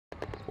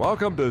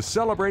Welcome to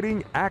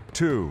Celebrating Act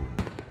Two.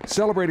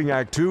 Celebrating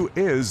Act Two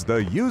is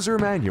the user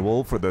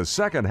manual for the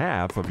second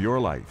half of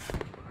your life.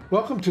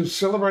 Welcome to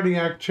Celebrating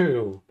Act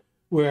Two,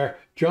 where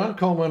John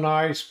Coleman and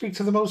I speak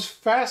to the most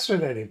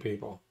fascinating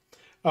people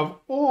of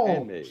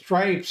all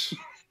stripes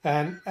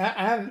and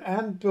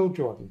Bill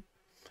Jordan.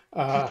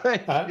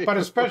 But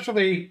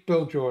especially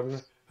Bill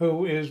Jordan,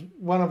 who is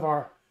one of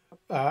our,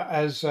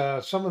 as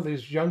some of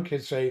these young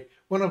kids say,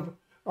 one of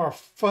our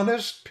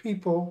funnest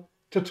people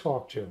to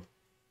talk to.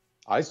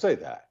 I say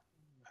that.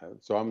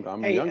 So I'm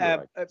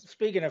younger.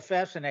 Speaking of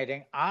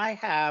fascinating, I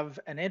have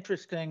an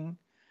interesting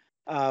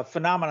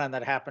phenomenon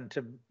that happened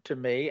to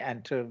me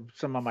and to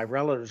some of my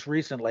relatives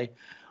recently.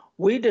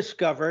 We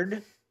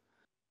discovered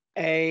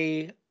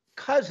a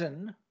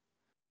cousin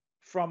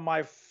from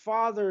my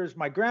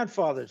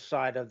grandfather's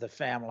side of the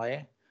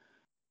family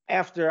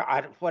after,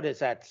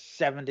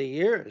 70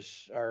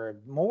 years or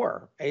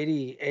more,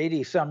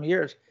 80 some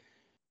years.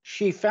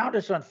 She found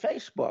us on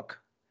Facebook.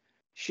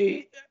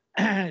 She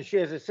has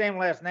the same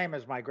last name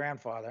as my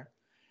grandfather,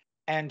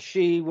 and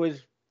she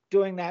was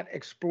doing that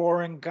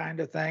exploring kind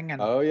of thing and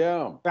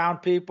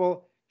found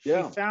people. She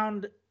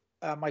found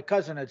my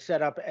cousin had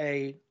set up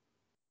a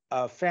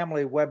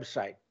family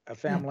website, a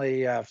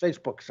family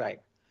Facebook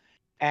site,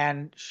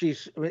 and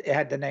it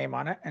had the name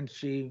on it, and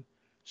she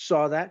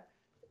saw that.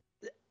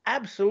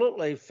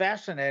 Absolutely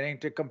fascinating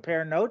to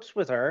compare notes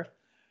with her,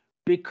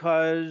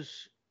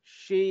 because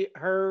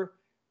her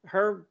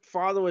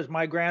father was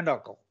my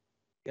granduncle.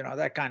 You know,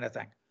 that kind of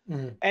thing.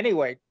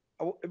 Anyway,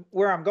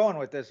 where I'm going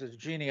with this is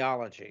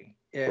genealogy.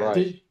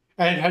 Right.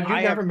 And had you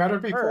never met her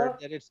before?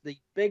 That it's the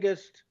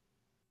biggest,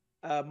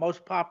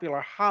 most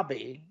popular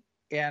hobby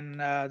in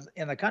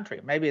the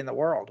country, maybe in the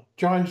world.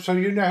 John, so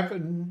you never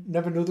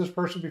knew this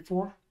person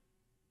before?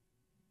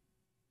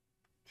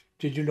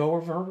 Did you know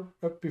of her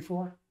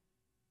before?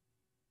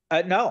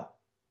 No.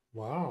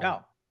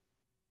 Wow.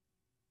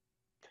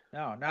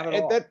 No, not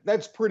at all.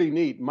 That's pretty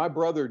neat. My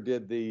brother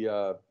did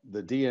the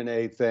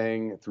DNA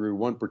thing through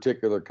one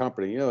particular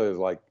company. You know, there's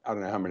like, I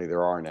don't know how many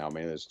there are now. I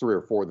mean, there's 3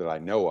 or 4 that I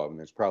know of, and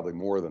there's probably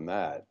more than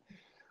that.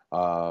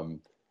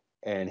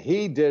 And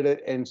he did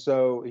it, and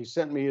so he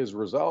sent me his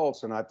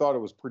results, and I thought it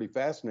was pretty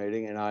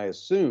fascinating. And I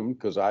assumed,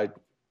 because I'm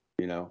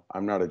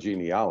not a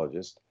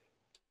genealogist,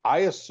 I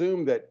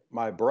assumed that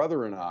my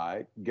brother and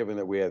I, given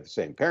that we had the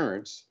same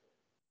parents,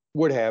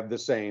 would have the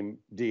same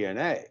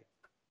DNA.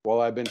 Well,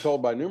 I've been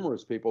told by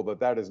numerous people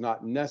that is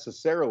not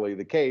necessarily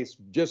the case,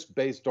 just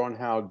based on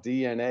how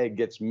DNA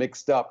gets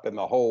mixed up in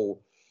the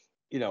whole,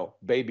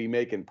 baby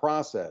making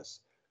process.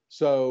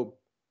 So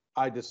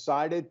I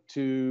decided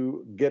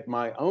to get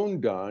my own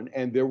done,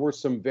 and there were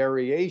some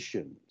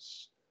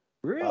variations.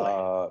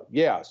 Really?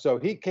 Yeah. So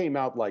he came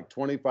out like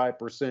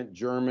 25%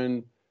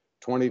 German,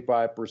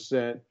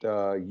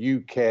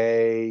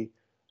 25%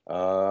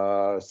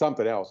 UK,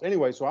 something else.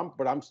 Anyway,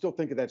 but I'm still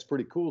thinking that's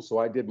pretty cool. So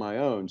I did my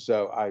own.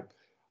 So I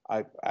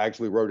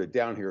actually wrote it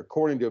down here.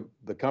 According to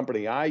the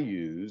company I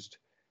used,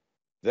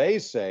 they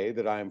say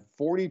that I'm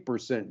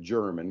 40%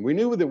 German. We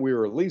knew that we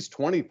were at least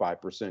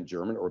 25%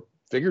 German, or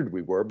figured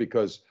we were,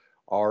 because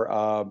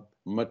our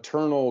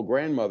maternal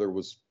grandmother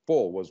was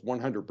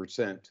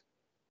 100%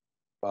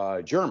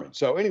 German.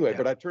 So anyway,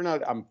 but I turned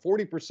out I'm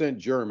 40%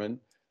 German,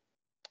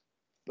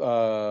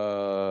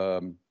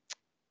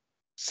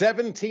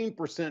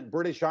 17%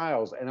 British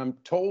Isles, and I'm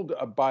told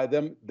by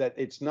them that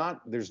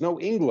there's no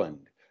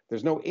England.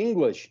 There's no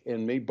English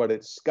in me, but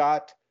it's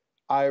Scot,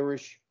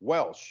 Irish,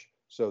 Welsh.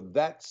 So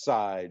that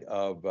side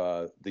of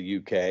the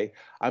UK.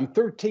 I'm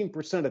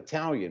 13%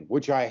 Italian,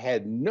 which I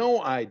had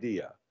no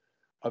idea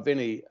of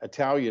any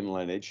Italian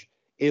lineage.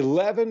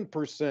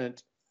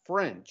 11%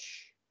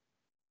 French,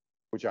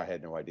 which I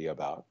had no idea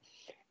about.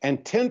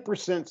 And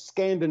 10%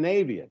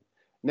 Scandinavian.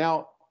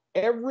 Now,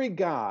 every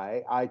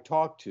guy I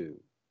talk to,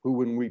 who,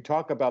 when we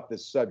talk about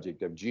this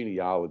subject of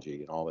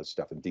genealogy and all this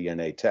stuff and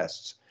DNA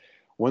tests,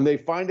 when they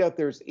find out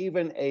there's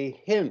even a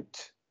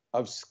hint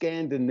of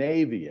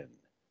Scandinavian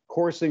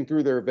coursing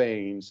through their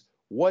veins,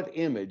 what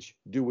image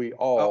do we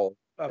all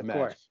imagine? Of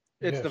course.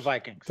 It's the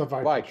Vikings. The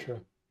Vikings,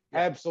 sure.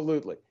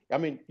 Absolutely. I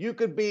mean, you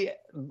could be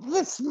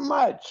this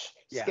much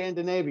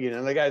Scandinavian,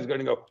 and the guy's going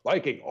to go,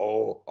 Viking,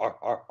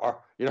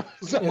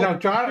 So,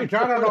 John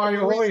and I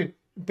always,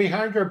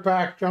 behind your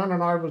back, John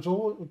and I was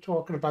always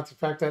talking about the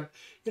fact that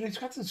he's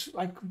got this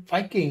like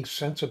Viking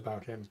sense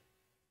about him.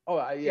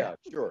 Oh, yeah,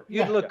 sure.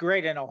 You'd look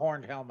great in a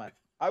horned helmet.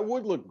 I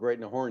would look great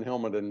in a horned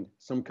helmet and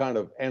some kind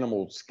of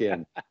animal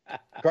skin.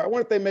 I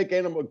wonder if they make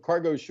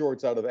cargo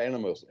shorts out of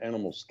animal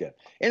skin.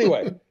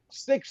 Anyway,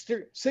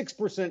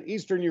 6%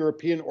 Eastern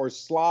European or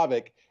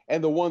Slavic,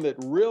 and the one that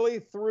really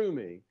threw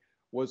me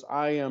was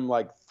I am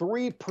like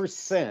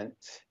 3%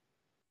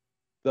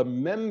 the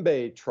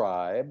Membe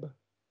tribe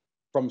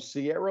from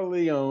Sierra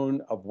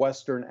Leone of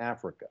Western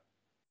Africa.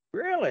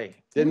 Really?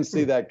 Didn't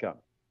see that coming.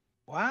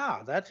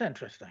 Wow, that's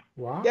interesting.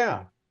 Wow.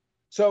 Yeah.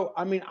 So,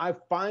 I mean, I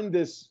find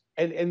this,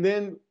 and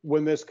then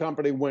when this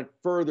company went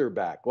further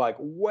back, like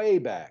way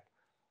back,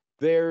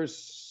 there's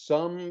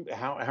some,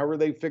 however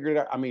they figured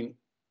it out, I mean,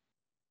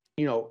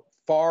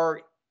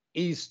 far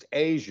East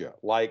Asia,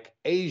 like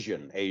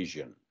Asian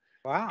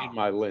Wow. in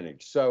my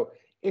lineage. So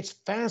it's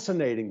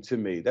fascinating to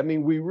me. I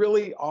mean, we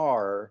really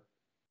are,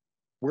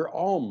 we're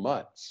all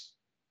mutts.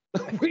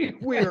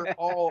 we are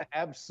all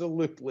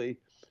absolutely,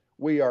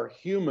 we are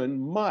human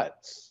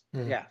mutts.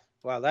 Yeah,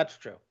 well, that's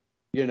true.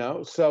 You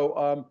know,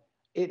 so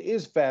it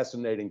is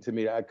fascinating to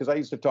me because I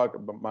used to talk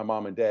about my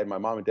mom and dad. My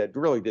mom and dad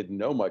really didn't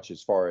know much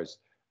as far as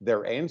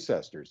their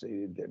ancestors.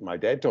 My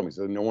dad told me,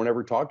 so no one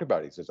ever talked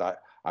about it. He says,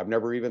 I've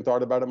never even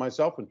thought about it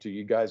myself until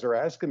you guys are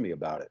asking me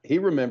about it. He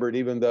remembered,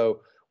 even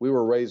though we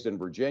were raised in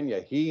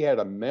Virginia, he had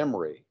a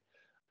memory,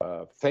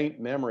 faint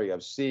memory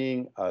of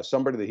seeing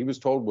somebody that he was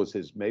told was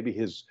maybe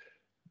his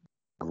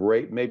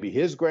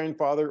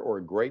grandfather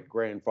or great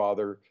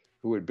grandfather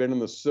who had been in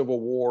the Civil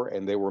War,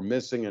 and they were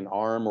missing an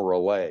arm or a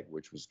leg,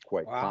 which was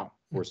quite common,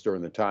 of course,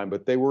 during the time,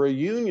 but they were a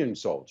Union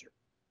soldier.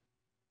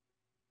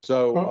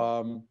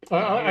 So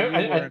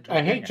I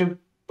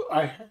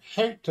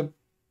hate to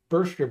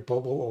burst your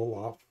bubble,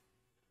 Olaf,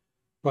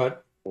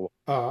 but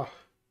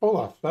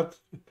Olaf,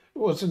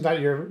 wasn't that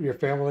your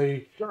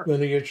family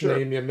lineage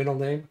name, your middle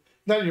name?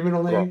 Not your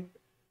middle name?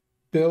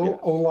 Bill, yeah.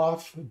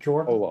 Olaf,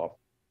 Jordan? Olaf.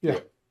 Yeah.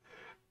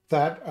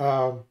 That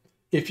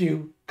if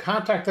you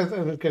contact them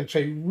and can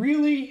say,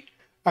 really,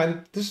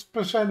 I'm this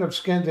percent of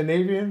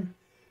Scandinavian,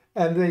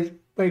 and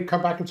they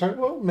come back and say,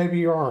 well, maybe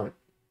you aren't.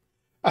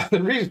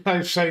 The reason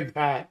I say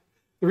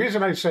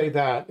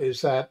that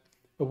is that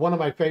one of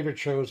my favorite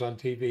shows on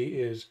TV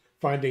is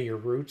Finding Your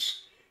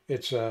Roots.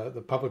 It's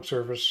the public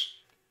service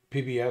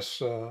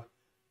PBS.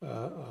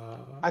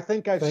 I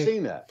think I've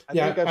seen that.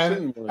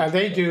 And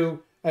they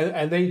do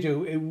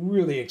a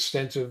really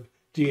extensive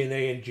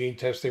DNA and gene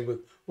testing with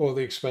all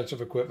the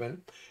expensive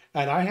equipment.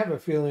 And I have a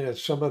feeling that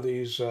some of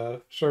these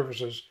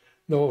services,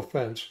 no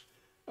offense,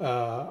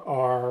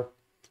 don't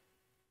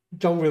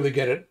really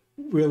get it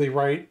really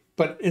right.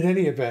 But in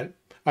any event,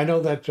 I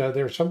know that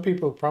there are some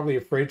people probably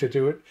afraid to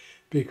do it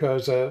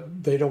because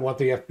they don't want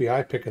the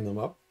FBI picking them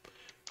up.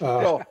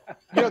 Well,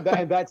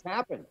 that's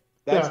happened.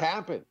 That's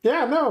happened.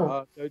 Yeah,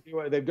 no.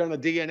 They've done a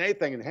DNA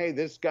thing, and hey,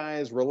 this guy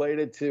is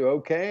related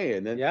to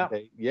and then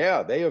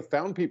they have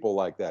found people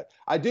like that.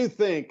 I do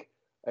think,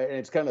 and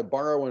it's kind of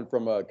borrowing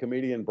from a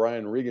comedian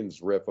Brian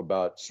Regan's riff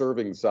about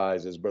serving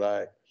sizes,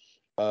 but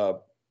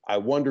I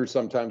wonder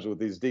sometimes with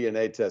these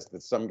DNA tests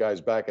that some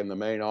guys back in the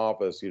main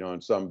office, in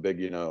some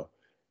big,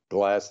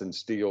 glass and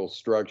steel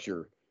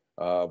structure,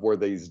 where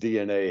these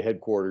DNA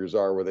headquarters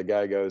are, where the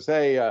guy goes,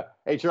 hey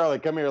Charlie,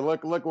 come here,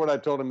 look what I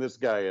told him this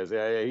guy is.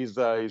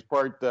 He's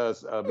part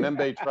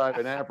Membe tribe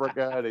in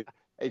Africa. And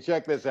hey,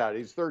 check this out.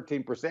 He's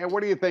 13%.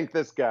 What do you think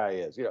this guy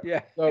is?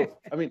 So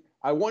I mean,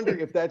 I wonder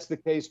if that's the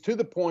case, to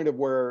the point of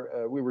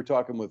where we were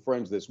talking with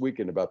friends this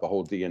weekend about the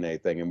whole DNA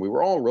thing, and we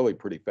were all really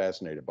pretty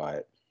fascinated by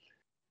it.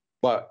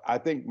 But I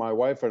think my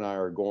wife and I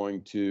are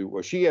going to,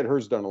 well, she had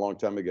hers done a long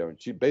time ago,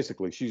 and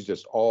she's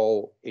just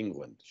all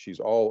England. She's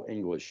all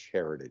English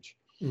heritage.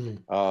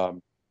 Mm-hmm.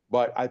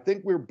 But I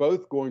think we're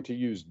both going to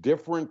use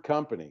different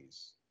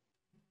companies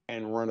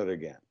and run it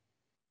again.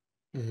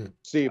 Mm-hmm.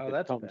 See if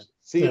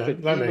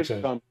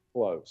it comes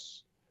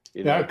close.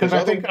 Because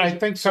I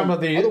think some of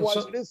the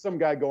otherwise it is some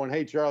guy going,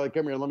 hey Charlie,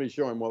 come here, let me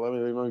show him. Well, let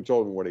me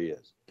tell him what he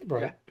is.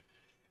 Right. Yeah.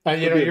 And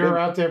you're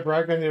out there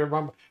bragging to your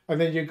mom, and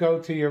then you go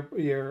to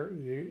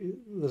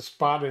the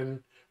spot in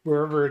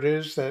wherever it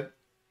is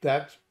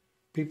that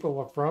people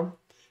are from,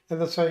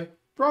 and they'll say,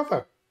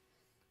 brother.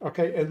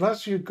 Okay,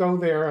 unless you go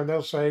there and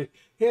they'll say,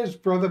 here's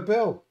Brother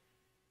Bill.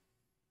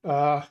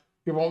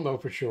 You won't know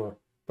for sure,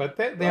 but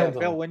they'll know.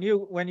 Bill,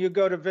 when you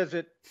go to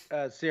visit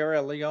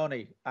Sierra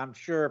Leone, I'm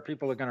sure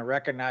people are going to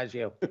recognize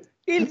you.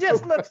 He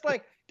just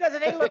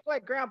doesn't he look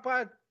like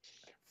Grandpa?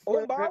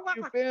 Where have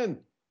you been?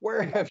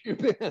 Where have you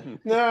been?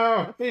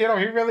 No, he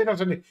really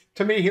doesn't.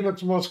 To me, he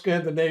looks more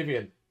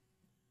Scandinavian.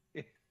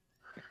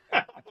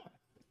 I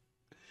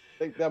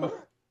think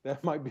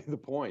that might be the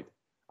point.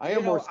 I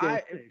am more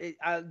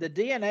Scandinavian. The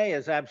DNA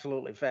is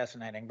absolutely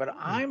fascinating, but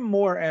I'm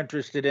more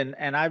interested in,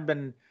 and I've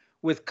been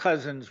with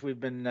cousins, we've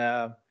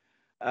been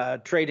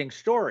trading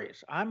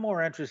stories. I'm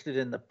more interested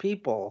in the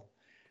people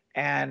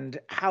and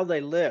how they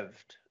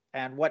lived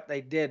and what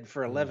they did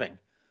for a living.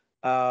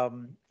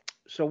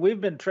 So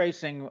we've been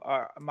tracing,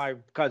 my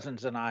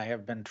cousins and I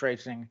have been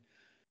tracing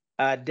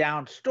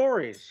down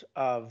stories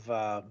of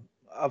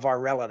our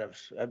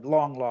relatives,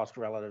 long lost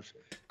relatives,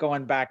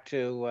 going back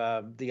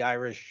to the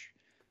Irish,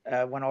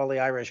 when all the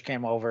Irish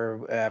came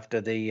over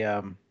after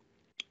the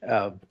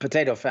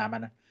potato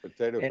famine.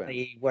 In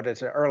the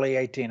early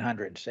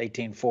 1800s,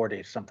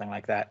 1840s, something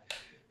like that.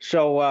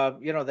 So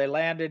they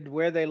landed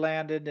where they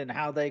landed and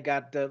how they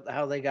got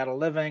a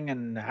living,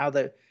 and how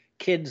the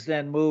kids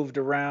then moved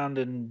around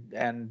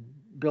and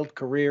built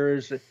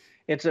careers.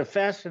 It's a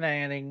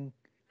fascinating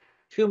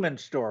human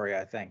story,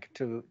 I think,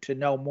 to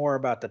know more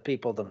about the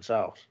people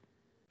themselves.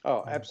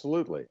 Oh,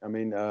 absolutely. I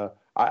mean,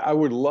 I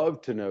would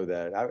love to know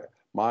that.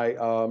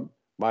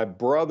 My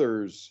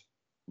brother's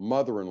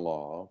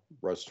mother-in-law,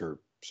 rest her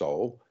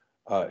soul,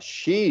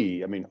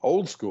 I mean,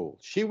 old school,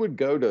 she would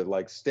go to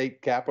like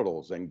state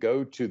capitals and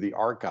go to the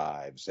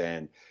archives.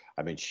 And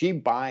I mean, she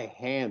by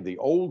hand, the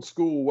old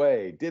school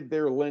way, did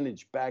their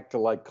lineage back to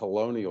like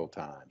colonial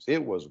times.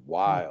 It was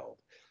wild.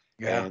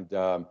 Yeah.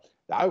 And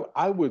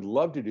I would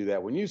love to do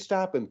that. When you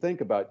stop and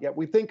think about, yeah,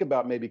 we think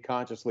about maybe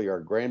consciously our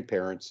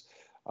grandparents,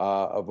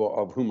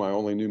 of whom I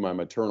only knew my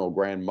maternal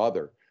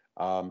grandmother.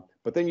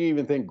 But then you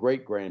even think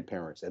great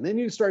grandparents, and then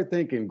you start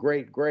thinking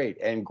great great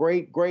and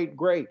great great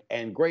great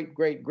and great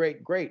great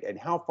great great, and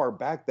how far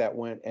back that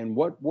went, and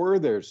what were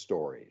their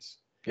stories?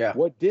 Yeah.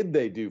 What did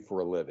they do for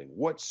a living?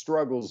 What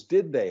struggles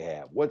did they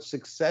have? What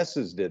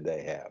successes did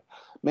they have?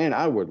 Man,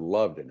 I would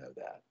love to know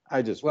that.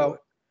 I just would.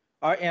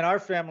 In our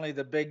family,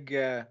 the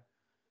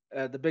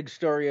big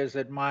story is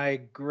that my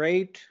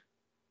great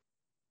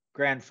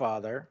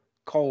grandfather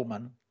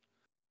Coleman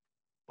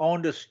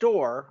owned a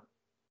store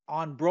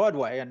on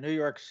Broadway in New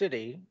York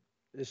City.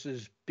 This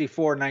is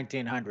before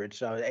 1900,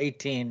 so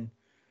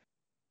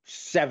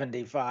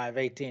 1875,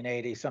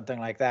 1880, something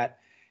like that.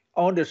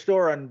 Owned a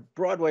store on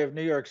Broadway of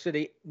New York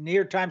City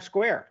near Times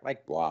Square,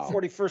 like Wow.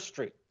 41st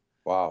Street.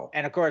 Wow.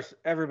 And of course,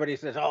 everybody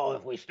says, oh,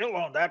 if we still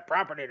owned that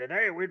property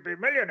today, we'd be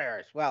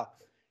millionaires. Well,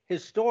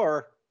 his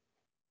store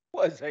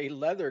was a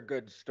leather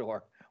goods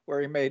store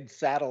where he made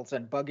saddles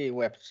and buggy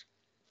whips.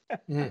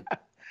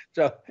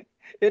 So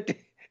it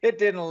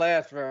didn't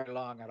last very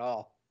long at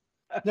all.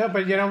 No,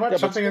 but you know what? Yeah,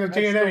 Something in the that's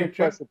DNA.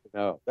 impressive to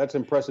know. That's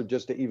impressive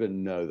just to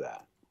even know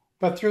that.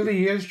 But through the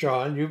years,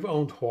 John, you've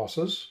owned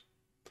horses,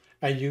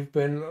 and you've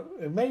been,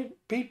 it may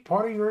be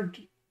part of your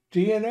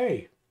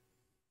DNA.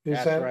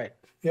 That's right.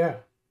 Yeah,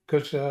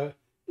 because for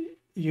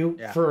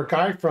a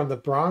guy from the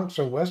Bronx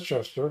and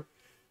Westchester,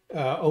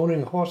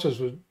 owning horses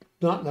would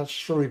not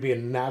necessarily be a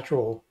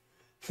natural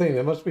thing.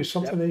 There must be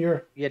something in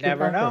your. You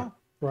never know.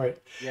 Right.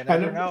 You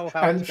never know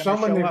how and it's so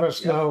gonna many show of up.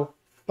 us know,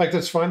 like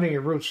this finding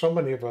your roots, so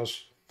many of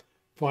us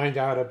find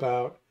out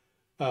about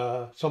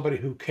somebody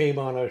who came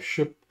on a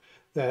ship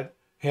that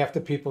half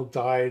the people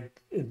died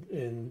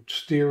in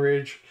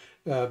steerage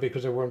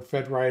because they weren't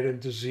fed right, and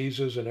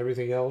diseases and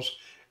everything else.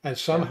 And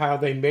somehow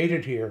they made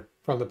it here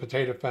from the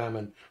potato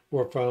famine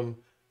or from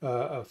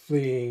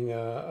fleeing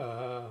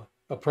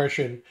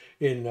oppression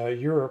in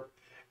Europe.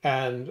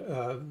 And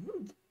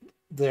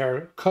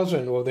their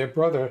cousin or their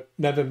brother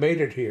never made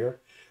it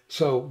here.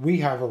 So we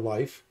have a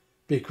life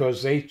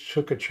because they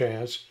took a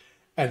chance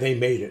and they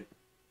made it,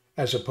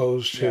 as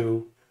opposed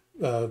to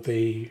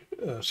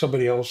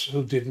somebody else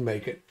who didn't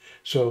make it.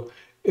 So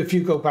if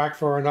you go back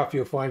far enough,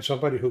 you'll find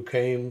somebody who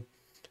came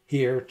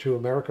here to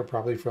America,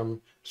 probably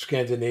from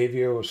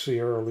Scandinavia or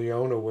Sierra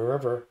Leone or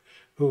wherever,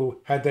 who,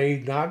 had they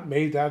not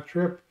made that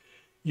trip,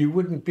 you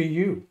wouldn't be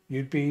you.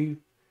 You'd be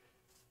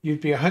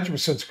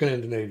 100%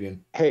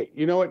 Scandinavian. Hey,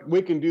 you know what?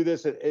 We can do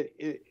this.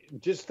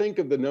 Just think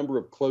of the number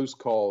of close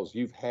calls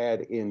you've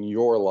had in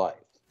your life,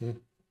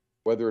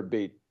 whether it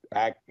be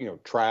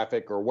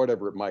traffic or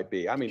whatever it might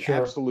be. I mean,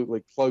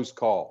 absolutely close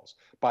calls.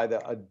 By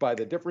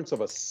the difference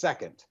of a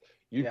second,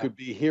 you could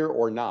be here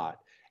or not.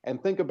 And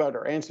think about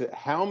our ancestors.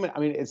 How many? I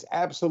mean, it's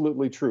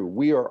absolutely true.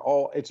 We are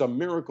all. It's a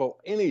miracle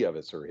any of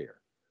us are here.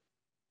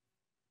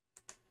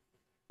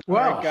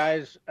 Well, all right,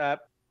 guys.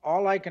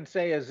 All I can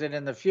say is that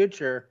in the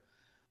future,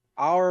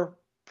 our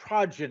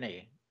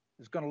progeny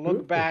is going to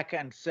look back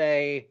and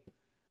say,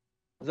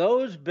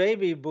 those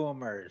baby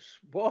boomers,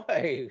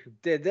 boy,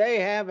 did they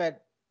have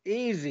it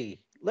easy.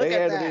 Look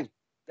at that.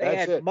 They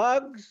had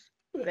mugs.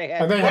 They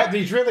had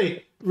these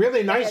really,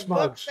 really nice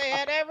mugs. They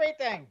had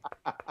everything.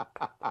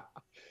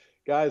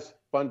 Guys,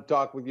 fun to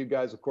talk with you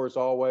guys, of course,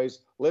 always.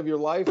 Live your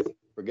life,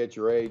 forget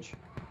your age,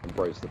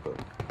 embrace the food.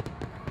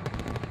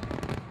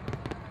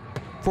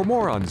 For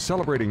more on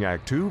Celebrating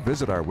Act Two,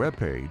 visit our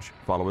webpage,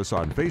 follow us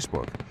on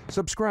Facebook,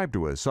 subscribe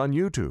to us on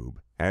YouTube,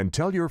 and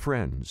tell your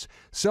friends.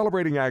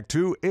 Celebrating Act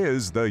Two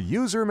is the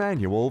user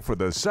manual for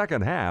the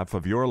second half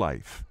of your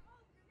life.